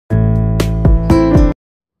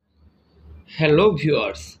Hello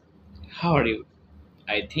viewers, how are you?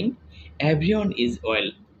 I think everyone is well.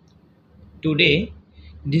 Today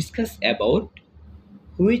discuss about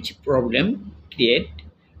which problem create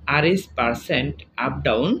RH% up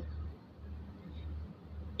down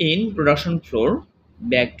in production floor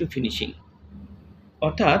back to finishing.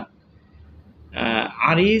 অর্থাৎ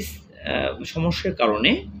RS সমস্যার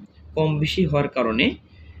কারণে কম বেশি হওয়ার কারণে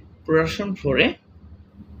production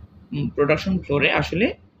ফ্লোরে আসলে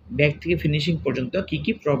back থেকে finishing পর্যন্ত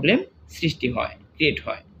কি প্রবলেম সৃষ্টি হয় ক্রিয়েট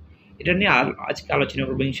হয় এটা নিয়ে আজকে আলোচনা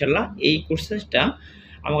করবো ইনশাল্লাহ। এই কোশ্চেনটা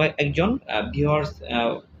আমাকে একজন ভিউয়ার্স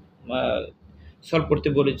সলভ করতে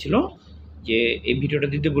বলেছিল, যে এই ভিডিওটা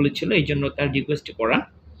দিতে বলেছিল, এই জন্য তার রিকোয়েস্ট করা।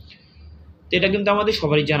 তো এটা কিন্তু আমাদের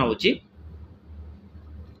সবারই জানা উচিত।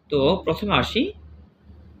 তো প্রথমে আসি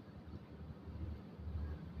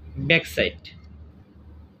ব্যাক সাইড।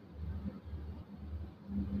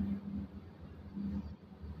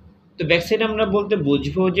 তো ব্যাক সাইড আমরা বলতে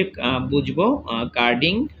বুঝবো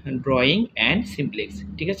কার্ডিং, ড্রয়িং অ্যান্ড সিমপ্লেক্স।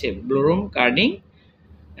 ঠিক আছে, ব্লোরুম, কার্ডিং,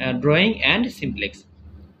 ড্রয়িং অ্যান্ড সিমপ্লেক্স।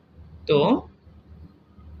 তো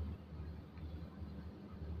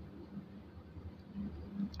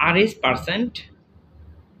RH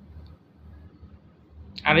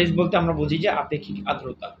বলতে আমরা বুঝি যে আপেক্ষিক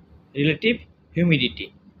আর্দ্রতা, রিলেটিভ হিউমিডিটি।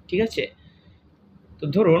 ঠিক আছে, তো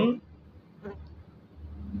ধরুন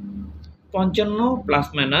 55 প্লাস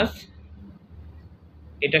মাইনাস,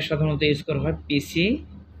 এটা সাধারণত ইউজ করা হয় পিসি,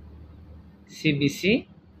 সিবিসি,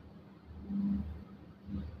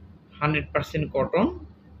 100% কটন,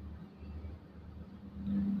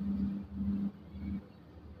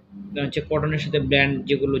 হচ্ছে কটনের সাথে ব্র্যান্ড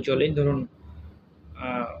যেগুলো চলে, ধরুন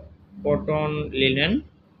কটন লিনেন,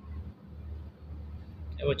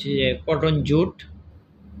 হচ্ছে যে কটন জুট,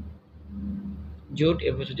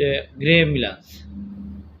 এরপর হচ্ছে যে গ্রে মিলাস।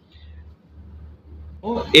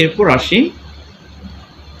 এরপর আসি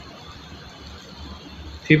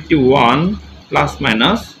 51 প্লাস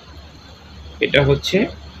মাইনাস, এটা হচ্ছে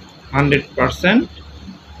 100%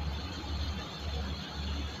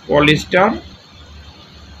 পলিস্টার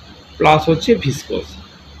প্লাস হচ্ছে ভিসকোস।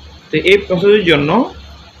 তো এই প্রসেসের জন্য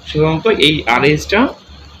সাধারণত এই আরএসটা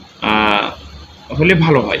হলে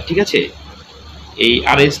ভালো হয়। ঠিক আছে, এই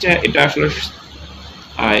আরএসটা এটা আসলে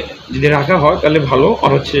যদি রাখা হয় তাহলে ভালো।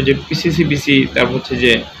 আর হচ্ছে যে পিসিসিবিসি, তারপর হচ্ছে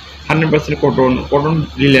যে 100% cotton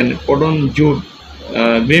linen, cotton jute,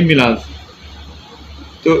 grey মিলাস।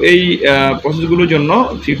 তো এই প্রসেসগুলোর জন্য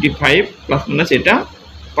 55 প্লাস মাইনাস এটা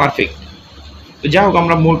পারফেক্ট। তো যাই হোক,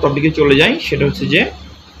 আমরা মূল টপিকে চলে যাই। সেটা হচ্ছে যে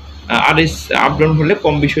আরএস আপ ডাউন হলে,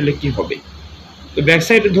 কম বেশি হলে কি হবে। তো ব্যাক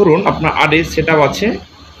সাইডে ধরুন আপনার আরএস সেটআপ আছে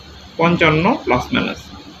 55 প্লাস মাইনাস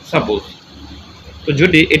সাপোজ। তো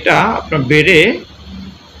যদি এটা আপনার বেড়ে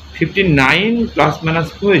 59 প্লাস মাইনাস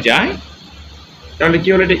হয়ে যায়, তাহলে কি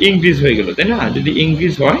হলো, এটা ইনক্রিজ হয়ে গেল, তাই না? যদি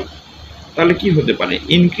ইনক্রিজ হয় তাহলে কি হতে পারে,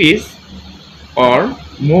 ইনক্রিজ অর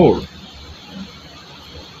মোর।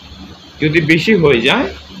 যদি বেশি হয়ে যায়,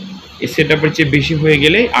 এই সেটআপের চেয়ে বেশি হয়ে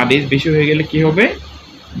গেলে, আরএস বেশি হয়ে গেলে কি হবে,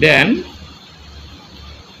 দেন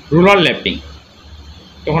রোলার ল্যাপিং।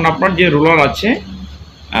 তখন আপনার যে রোলার আছে,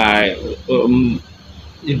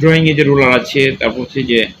 ড্রয়িংয়ে যে রোলার আছে, তারপর হচ্ছে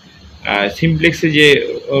যে সিমপ্লেক্সে যে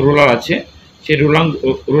রোলার আছে, সেই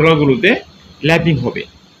রোলারগুলোতে ল্যাপিং হবে।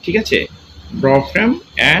 ঠিক আছে, draw frame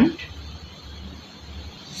and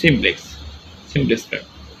simplex frame,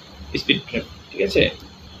 speed frame. ঠিক আছে,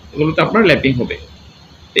 এগুলোতে আপনার ল্যাপিং হবে।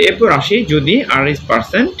 তো এরপর আসি, যদি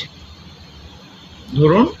RH%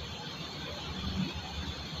 ধরুন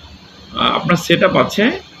আপনার সেটআপ আছে,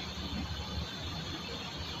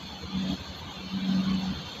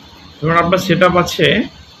 ধরুন আপনার সেটআপ আছে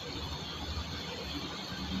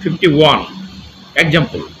 51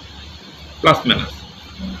 এক্সাম্পল প্লাস মাইনাস,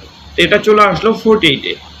 তো এটা চলে আসলো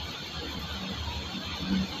 48-এ।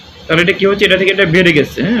 তাহলে এটা কি হচ্ছে, এটা থেকে এটা বেড়ে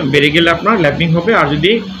গেছে। হ্যাঁ, বেড়ে গেলে আপনার ল্যাপিং হবে। আর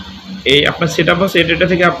যদি এই আপনার সেটআপ আছে, এটা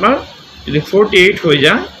থেকে আপনার যদি 48 হয়ে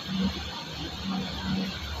যায়,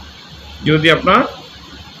 যদি আপনার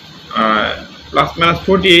প্লাস মাইনাস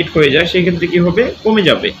 48 হয়ে যায়, সেক্ষেত্রে কি হবে, কমে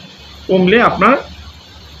যাবে। কমলে আপনার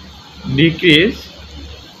ডিক্রিজ,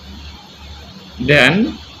 দেন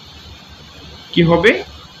কি হবে,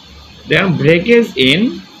 দেন breakage in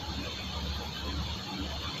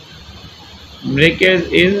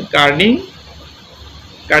carding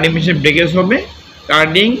machine breakage হবে,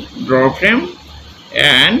 carding, draw frame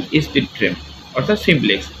and speed frame, অর্থাৎ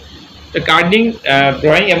সিমপ্লেক্স। তো কার্ডিং,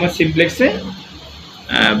 ড্রয়িং এবং সিমপ্লেক্সে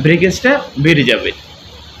ব্রেকেজটা বেড়ে যাবে।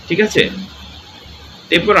 ঠিক আছে,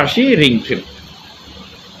 এরপর আসি রিং ফ্রেম।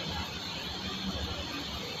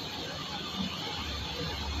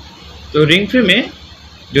 তো রিং ফ্রেমে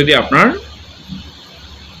যদি আপনার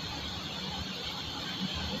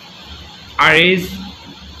RH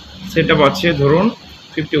সেটআপ আছে ধরুন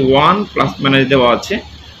 51 প্লাস মাইনাস দেওয়া আছে,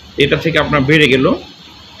 এটা থেকে আপনার বেড়ে গেল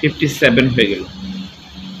 57 হয়ে গেল,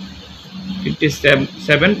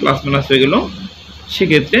 57 প্লাস মাইনাস হয়ে গেল,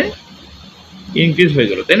 সেক্ষেত্রে ইনক্রিজ হয়ে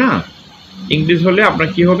গেল, তাই না? ইনক্রিজ হলে আপনার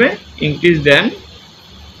কি হবে? Increase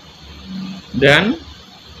then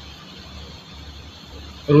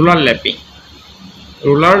ruler lapping,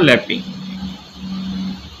 ruler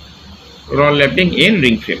lapping in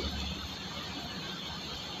ring frame.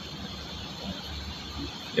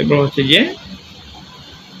 এরপর হচ্ছে যে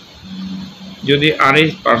যদি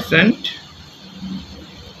RH%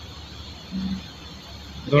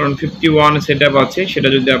 ধরুন 51 সেটআপ আছে, সেটা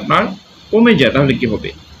যদি আপনার কমে যায় তাহলে কি হবে?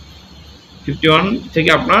 51 থেকে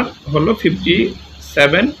আপনার হলো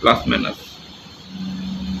 57 প্লাস মাইনাস,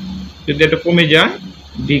 যদি এটা কমে যায়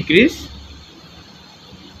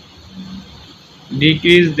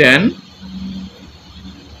decrease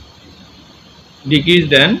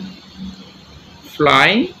then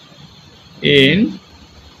fly in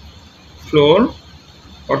floor,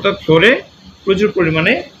 অর্থাৎ ফ্লোরে প্রচুর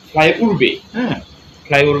পরিমাণে ফ্লাই উড়বে, হ্যাঁ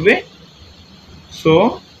ফ্লাই উড়বে। So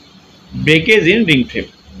breakage in ring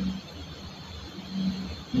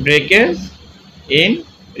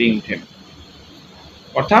frame,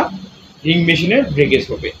 অর্থাৎ রিং মেশিনের ব্রেকেজ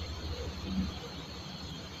হবে।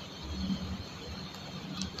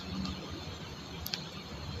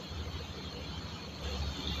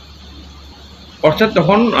 অর্থাৎ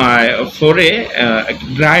তখন ফ্লোরে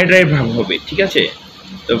ড্রাই ভাব হবে, ঠিক আছে?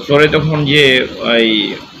 তো ফ্লোরে তখন যে ওই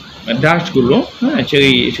ডাস্টগুলো, হ্যাঁ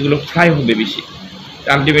সেগুলো ফ্লাই হবে বেশি,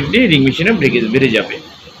 আলটিমেটলি রিং মেশিনের ব্রেকেজ বেড়ে যাবে।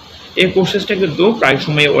 এই প্রসেসটা কিন্তু প্রায়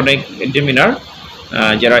সময় অনেক এক্সামিনার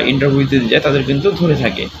যারা ইন্টারভিউ দিতে যায় তাদের কিন্তু ধরে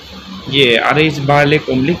থাকে যে RH বাড়লে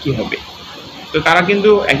কমলে কি হবে। তো তারা কিন্তু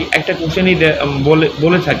একটা কোশ্চেনই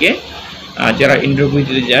বলে থাকে, যারা ইন্টারভিউ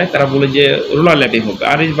দিতে যায় তারা বলে যে রুলার ল্যাপিং হবে,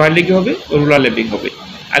 RH বাড়লে কি হবে? রুলার ল্যাপিং হবে,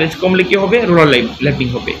 RH কমলে কি হবে? রুলার ল্যাপিং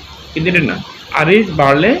হবে। কিন্তু এটা না, RH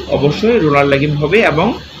বাড়লে অবশ্যই রুলার ল্যাপিং হবে এবং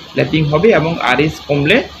ল্যাপিং হবে, এবং RH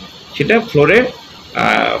কমলে সেটা ফ্লোরে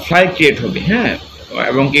ফ্লাই ক্রিয়েট হবে, হ্যাঁ,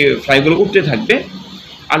 এবং কি ফ্লাইগুলো উঠতে থাকবে,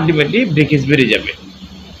 আলটিমেটলি ব্রেকেজ বেড়ে যাবে।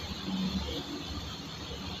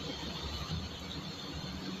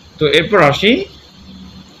 তো এরপর আসি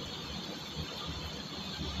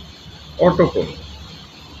অটোকোন।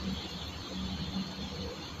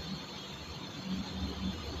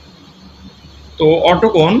 তো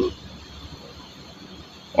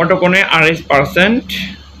অটোকোনে RH%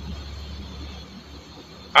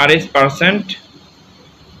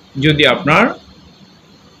 যদি আপনার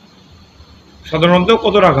সাধারণত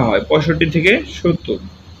কত রাখা হয়? 65 থেকে 70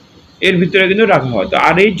 এর ভিতরে কিন্তু রাখা হয়। তো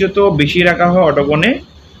RH যত বেশি রাখা হয় অটোকোনে,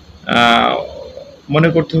 মনে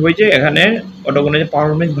করতে হবে যে এখানে অটোকোনের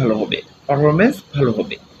পারফরমেন্স ভালো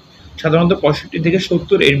হবে। সাধারণত 65 থেকে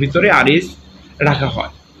 70 এর ভিতরে RH রাখা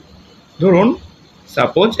হয়। ধরুন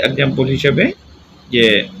সাপোজ এক্সাম্পল হিসেবে যে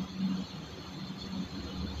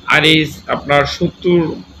RH আপনার 70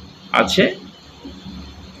 আছে,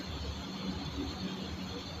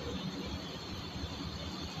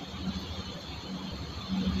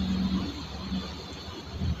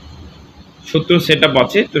 সেটআপ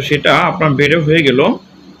আছে, তো সেটা আপনার বেড়ে হয়ে গেল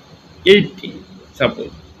 80 সাপোজ,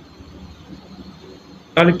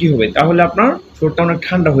 তাহলে কি হবে? তাহলে আপনার ফ্লোরটা অনেক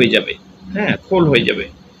ঠান্ডা হয়ে যাবে, হ্যাঁ কোল্ড হয়ে যাবে।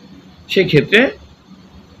 সেক্ষেত্রে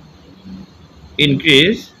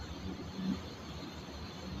ইনক্রিজ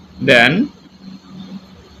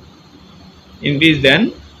দেন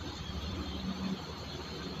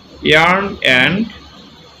yarn and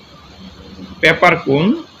পেপারকুন,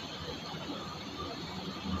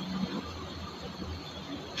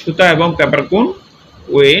 সুতা এবং পেপারকুন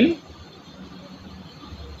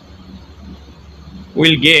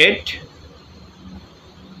will get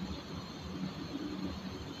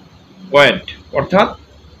wet, অর্থাৎ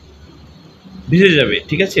ভিজে যাবে,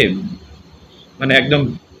 ঠিক আছে? মানে একদম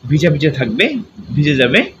ভিজে থাকবে, ভিজে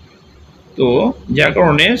যাবে। তো যার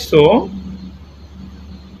কারণে so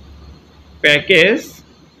package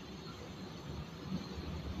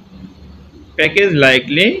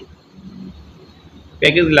likely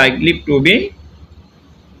to be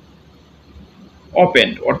open,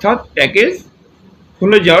 অর্থাৎ প্যাকেজ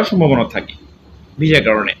খুলে যাওয়ার সম্ভাবনা থাকে ভিজার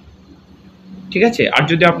কারণে, ঠিক আছে? আর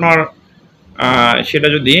যদি আপনার সেটা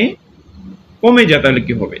যদি কমে যায় তাহলে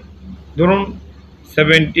কি হবে? ধরুন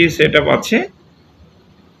 70 সেটআপ আছে,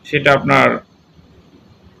 সেটা আপনার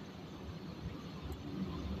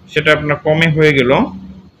কমে হয়ে গেল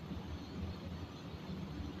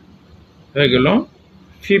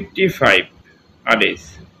 55 RH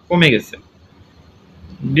কমে গেছে।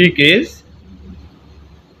 ডিক্রিজ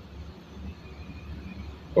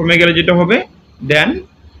কমে গেলে যেটা হবে, দেন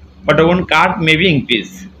অটোকন কাট may be increase,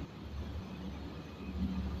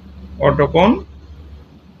 অটোকন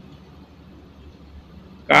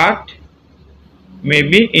cut may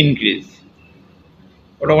be increase,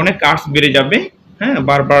 ওটা অনেক কাটস বেড়ে যাবে, হ্যাঁ,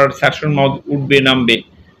 বারবার সেকশন মাউথ উঠবে নামবে,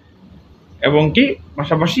 এবং কি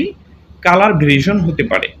পাশাপাশি কালার ভেরিয়েশন হতে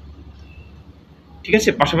পারে। ঠিক আছে,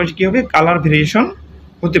 পাশাপাশি কি হবে, কালার ভেরিয়েশন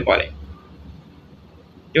হতে পারে।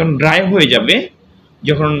 যখন ড্রাই হয়ে যাবে,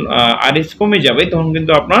 যখন আরএস কমে যাবে, তখন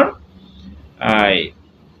কিন্তু আপনার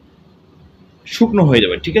শুকনো হয়ে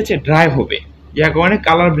যাবে। ঠিক আছে, ড্রাই হবে, যার কারণে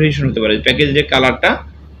কালার ভেরিয়েশন হতে পারে। প্যাকেজ যে কালারটা,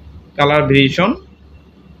 কালার ভেরিয়েশন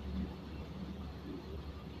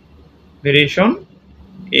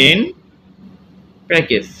ইন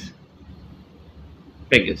প্যাকেজ,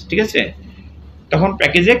 ঠিক আছে, তখন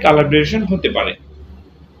প্যাকেজে কালার ভেরিয়েশন হতে পারে।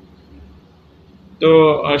 তো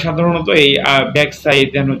সাধারণত এই ব্যাক সাইড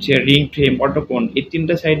দেন হচ্ছে রিং ফ্রেম, অটোকন, এই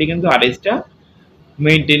তিনটা সাইডে কিন্তু আরএসটা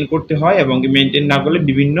মেনটেন করতে হয়, এবং মেনটেন না করলে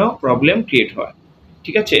বিভিন্ন প্রবলেম ক্রিয়েট হয়।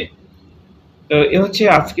 ঠিক আছে, তো এ হচ্ছে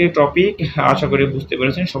আজকের টপিক। আশা করি বুঝতে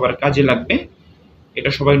পেরেছেন, সবার কাজে লাগবে, এটা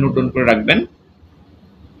সবাই নোট ডাউন করে রাখবেন।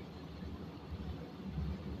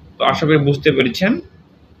 তো আশা করি বুঝতে পেরেছেন।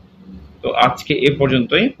 তো আজকে এ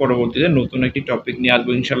পর্যন্তই, পরবর্তীতে নতুন একটি টপিক নিয়ে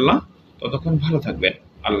আসবো ইনশাল্লাহ। ততক্ষণ ভালো থাকবেন,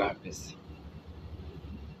 আল্লাহ হাফেজ।